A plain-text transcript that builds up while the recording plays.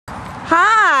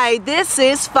Hi, this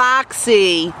is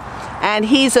Foxie, and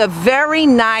he's a very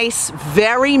nice,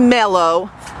 very mellow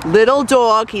little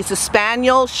dog. He's a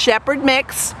Spaniel Shepherd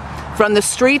mix from the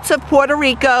streets of Puerto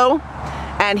Rico,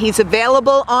 and he's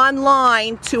available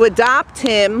online to adopt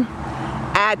him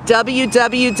at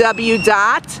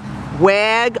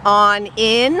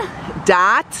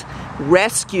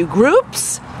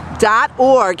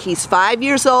www.wagonin.rescuegroups.org. He's 5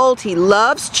 years old. He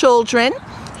loves children.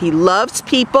 He loves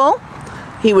people.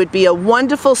 He would be a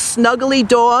wonderful snuggly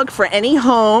dog for any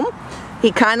home.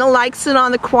 He kind of likes it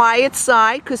on the quiet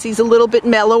side because he's a little bit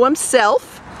mellow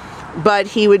himself, but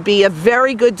he would be a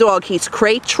very good dog. He's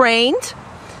crate trained,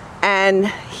 and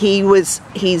he was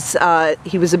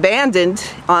abandoned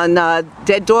on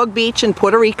Dead Dog Beach in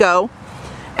Puerto Rico,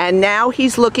 and now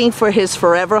he's looking for his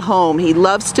forever home. He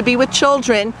loves to be with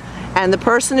children, and the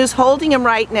person who's holding him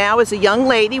right now is a young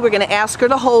lady. We're going to ask her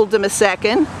to hold him a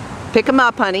second. Pick him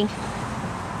up, honey.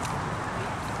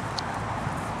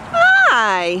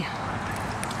 Hi.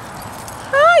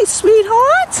 Hi,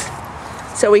 sweetheart.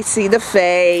 So we see the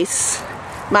face.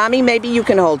 Mommy, maybe you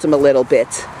can hold him a little bit,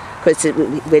 because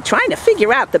we're trying to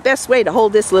figure out the best way to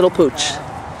hold this little pooch.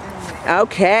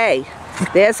 Okay,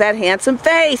 there's that handsome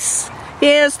face.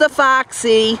 Here's the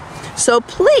Foxie. So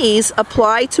please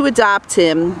apply to adopt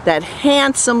him, that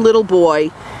handsome little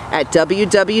boy, at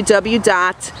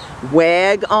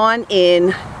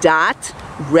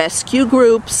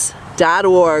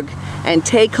www.wagonin.rescuegroups.org and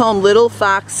take home little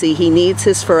Foxie. He needs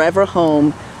his forever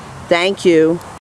home. Thank you.